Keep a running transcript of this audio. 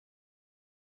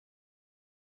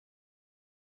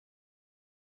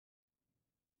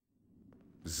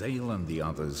Zale and the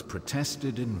others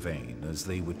protested in vain as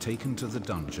they were taken to the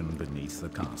dungeon beneath the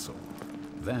castle.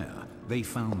 There, they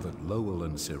found that Lowell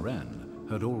and Syrenne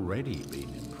had already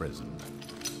been imprisoned.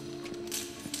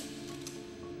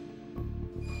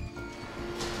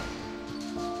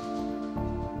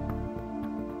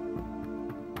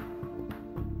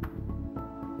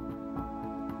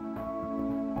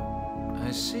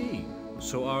 I see.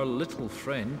 So our little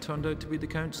friend turned out to be the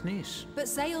Count's niece. But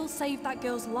Zale saved that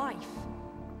girl's life.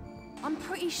 I'm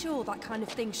pretty sure that kind of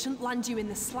thing shouldn't land you in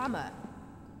the slammer.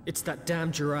 It's that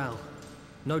damn Jirall.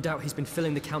 No doubt he's been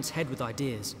filling the Count's head with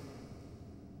ideas.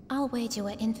 I'll wager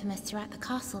we're infamous throughout the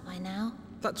castle by now.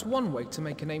 That's one way to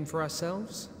make a name for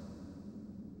ourselves.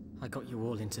 I got you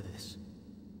all into this.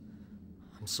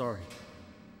 I'm sorry.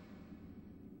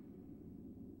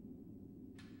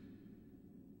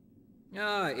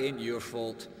 Ah, it ain't your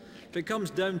fault. If it comes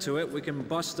down to it, we can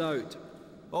bust out.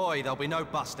 Oi, there'll be no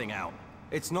busting out.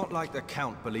 It's not like the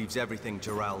Count believes everything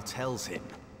Jirall tells him.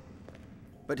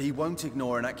 But he won't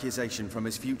ignore an accusation from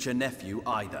his future nephew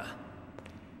either.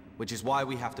 Which is why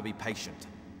we have to be patient.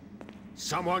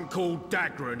 Someone called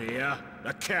Dagran here.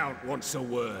 The Count wants a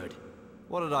word.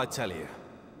 What did I tell you?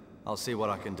 I'll see what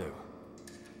I can do.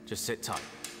 Just sit tight.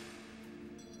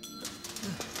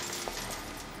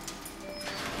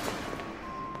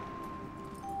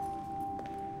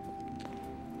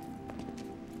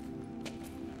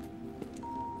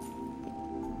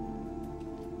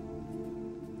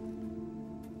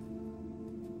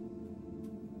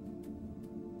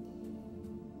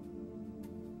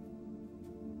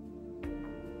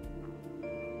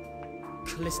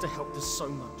 Callista helped us so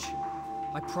much.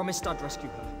 I promised I'd rescue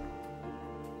her.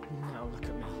 Now look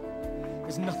at me.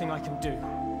 There's nothing I can do.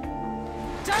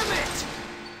 Damn it!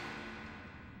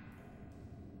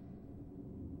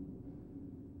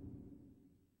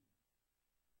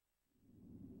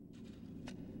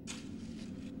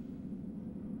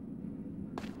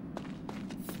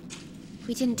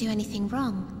 We didn't do anything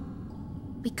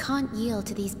wrong. We can't yield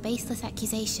to these baseless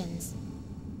accusations.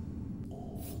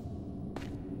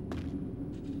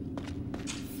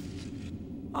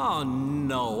 Oh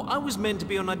no, I was meant to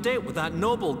be on a date with that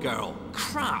noble girl.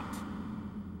 Crap!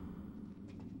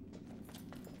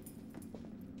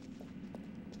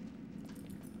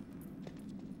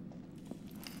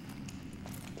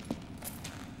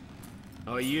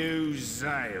 Are you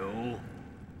Zale?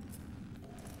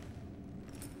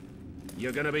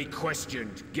 You're gonna be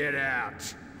questioned. Get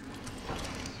out.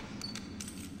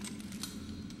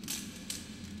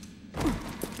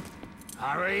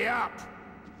 Hurry up!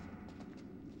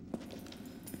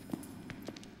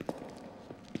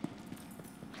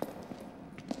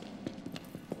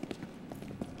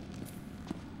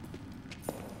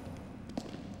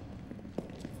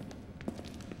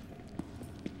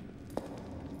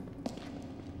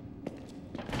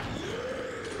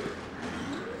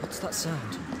 What's that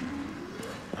sound?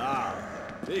 Ah,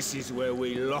 this is where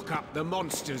we lock up the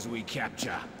monsters we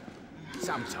capture.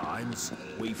 Sometimes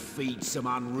we feed some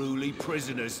unruly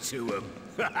prisoners to them.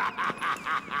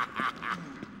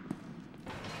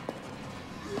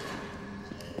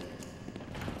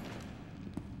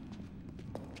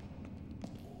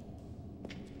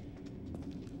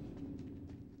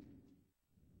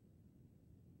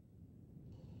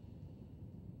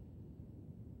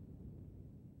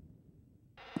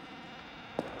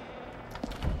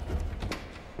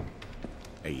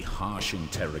 A harsh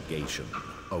interrogation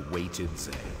awaited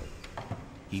Zale.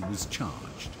 He was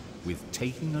charged with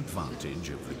taking advantage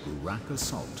of the Gurak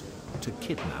assault to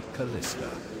kidnap Callista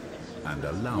and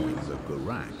allowing the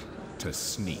Gurak to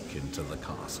sneak into the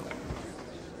castle.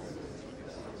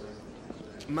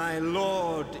 My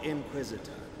Lord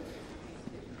Inquisitor,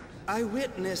 I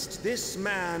witnessed this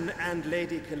man and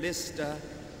Lady Callista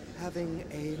having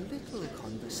a little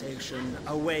conversation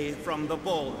away from the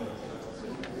ballroom.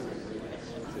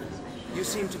 You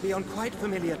seem to be on quite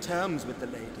familiar terms with the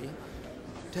lady.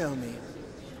 Tell me,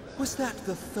 was that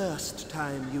the first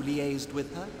time you liaised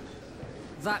with her?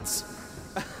 That's...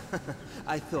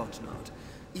 I thought not.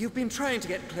 You've been trying to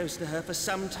get close to her for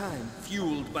some time,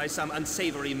 fueled by some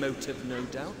unsavory motive, no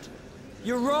doubt.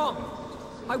 You're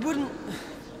wrong! I wouldn't...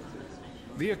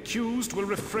 The accused will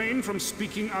refrain from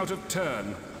speaking out of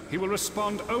turn. He will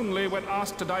respond only when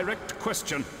asked a direct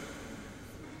question.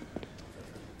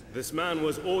 This man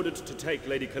was ordered to take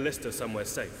Lady Callista somewhere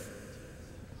safe.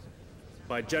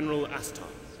 By General Astar.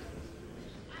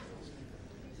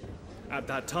 At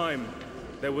that time,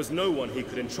 there was no one he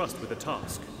could entrust with the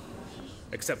task.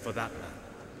 Except for that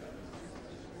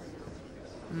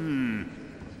man.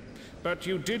 But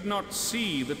you did not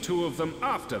see the two of them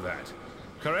after that,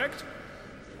 correct?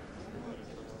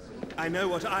 I know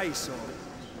what I saw.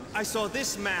 I saw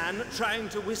this man trying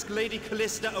to whisk Lady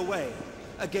Callista away,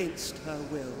 against her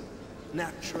will,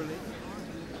 naturally.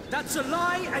 That's a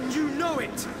lie, and you know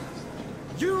it!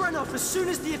 You ran off as soon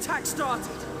as the attack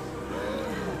started!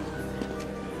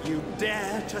 You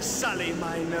dare to sully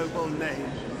my noble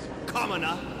name,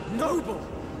 commoner? Noble?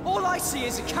 All I see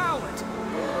is a coward!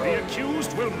 The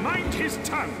accused will mind his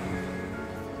tongue!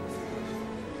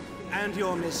 And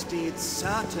your misdeeds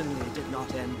certainly did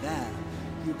not end there.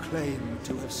 You claim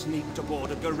to have sneaked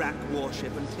aboard a Garak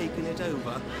warship and taken it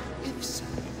over. If so,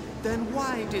 then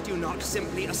why did you not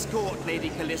simply escort Lady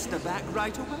Callista back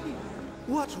right away?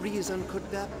 What reason could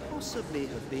there possibly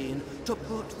have been to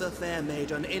put the fair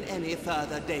maiden in any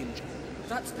further danger?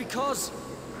 That's because...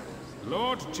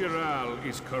 Lord Jirall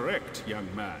is correct, young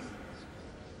man.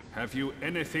 Have you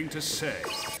anything to say?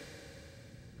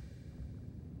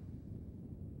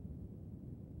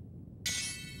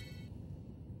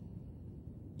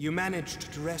 You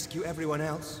managed to rescue everyone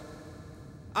else?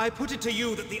 I put it to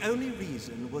you that the only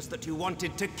reason was that you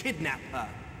wanted to kidnap her.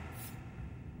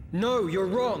 No, you're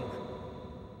wrong.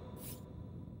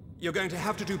 You're going to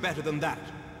have to do better than that.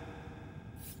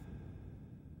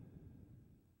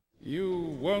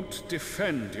 You won't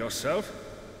defend yourself?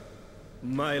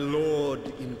 My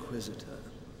Lord Inquisitor,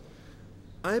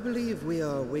 I believe we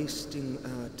are wasting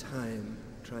our time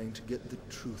trying to get the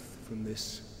truth from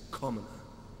this commoner.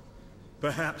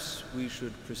 Perhaps we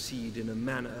should proceed in a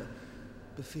manner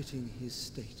befitting his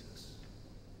status.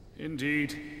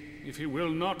 Indeed. If he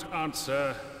will not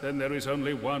answer, then there is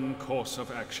only one course of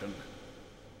action.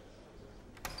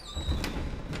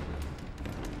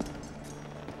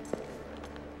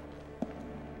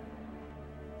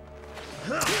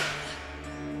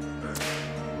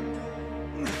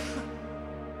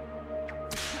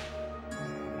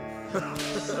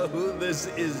 Oh, this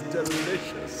is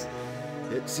delicious.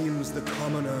 It seems the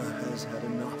commoner has had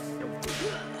enough.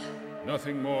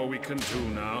 Nothing more we can do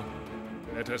now.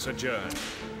 Let us adjourn.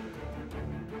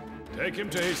 Take him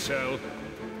to his cell.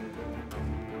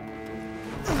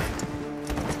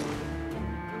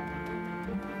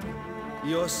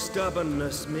 Your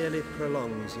stubbornness merely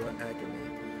prolongs your agony.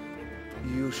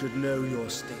 You should know your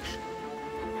station.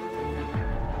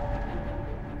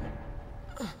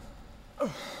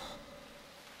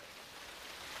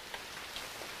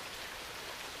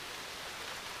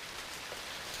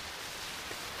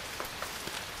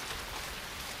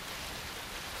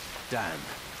 Damn.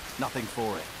 Nothing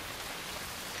for it.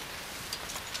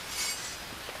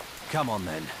 Come on,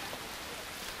 then.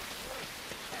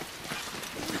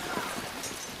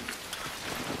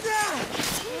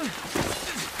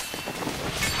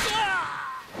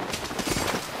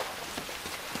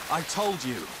 I told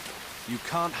you. You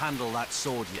can't handle that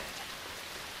sword yet.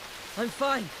 I'm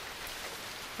fine.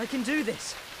 I can do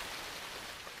this.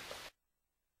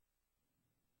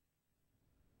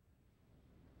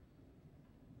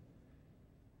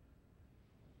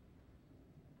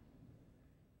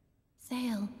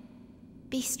 Zale,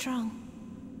 be strong.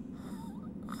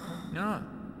 Ah,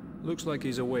 looks like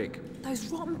he's awake. Those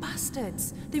rotten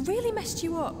bastards. They really messed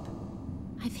you up.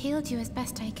 I've healed you as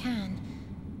best I can,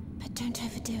 but don't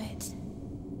overdo it.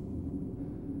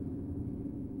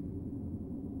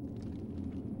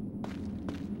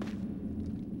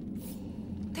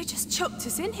 They just chucked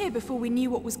us in here before we knew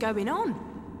what was going on.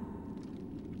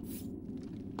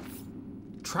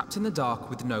 Trapped in the dark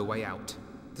with no way out.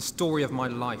 The story of my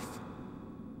life.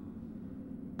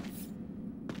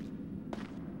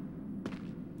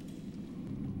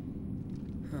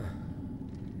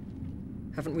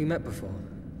 Haven't we met before?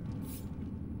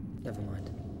 Never mind.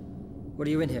 What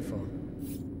are you in here for?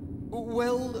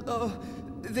 Well,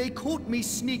 they caught me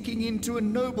sneaking into a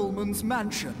nobleman's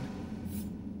mansion.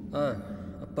 Oh,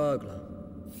 a burglar.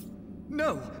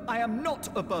 No, I am not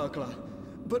a burglar.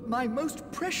 But my most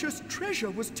precious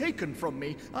treasure was taken from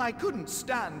me. I couldn't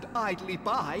stand idly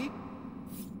by.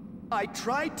 I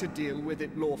tried to deal with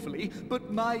it lawfully,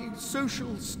 but my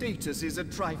social status is a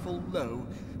trifle low.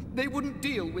 They wouldn't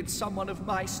deal with someone of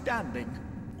my standing.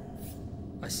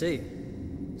 I see.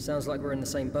 Sounds like we're in the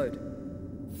same boat.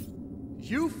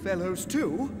 You fellows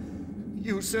too?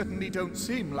 You certainly don't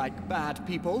seem like bad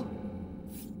people.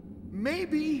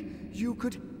 Maybe you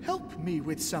could help me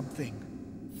with something.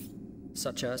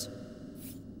 Such as?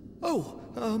 Oh,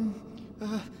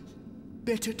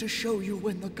 better to show you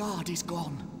when the guard is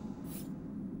gone.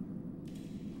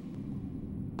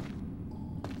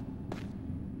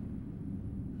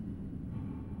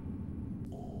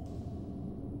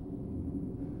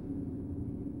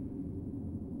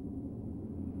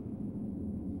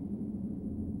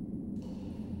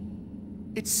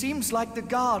 It seems like the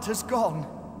guard has gone.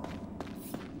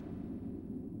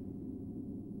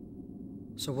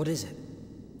 So what is it?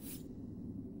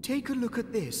 Take a look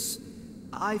at this.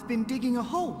 I've been digging a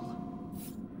hole.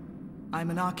 I'm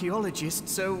an archaeologist,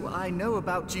 so I know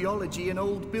about geology and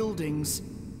old buildings.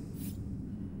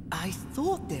 I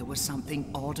thought there was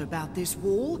something odd about this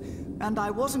wall, and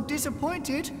I wasn't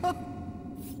disappointed.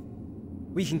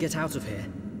 We can get out of here.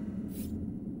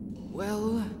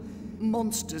 Well,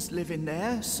 monsters live in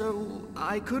there, so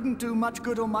I couldn't do much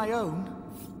good on my own.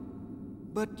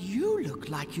 But you look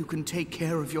like you can take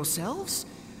care of yourselves,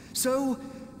 so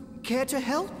care to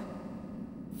help?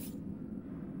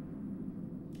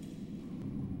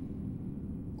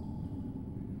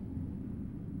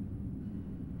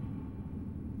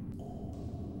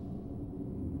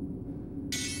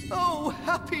 Oh,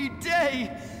 happy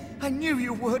day! I knew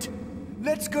you would.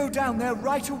 Let's go down there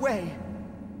right away.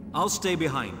 I'll stay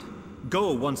behind.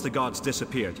 Go once the guards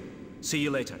disappeared. See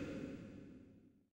you later.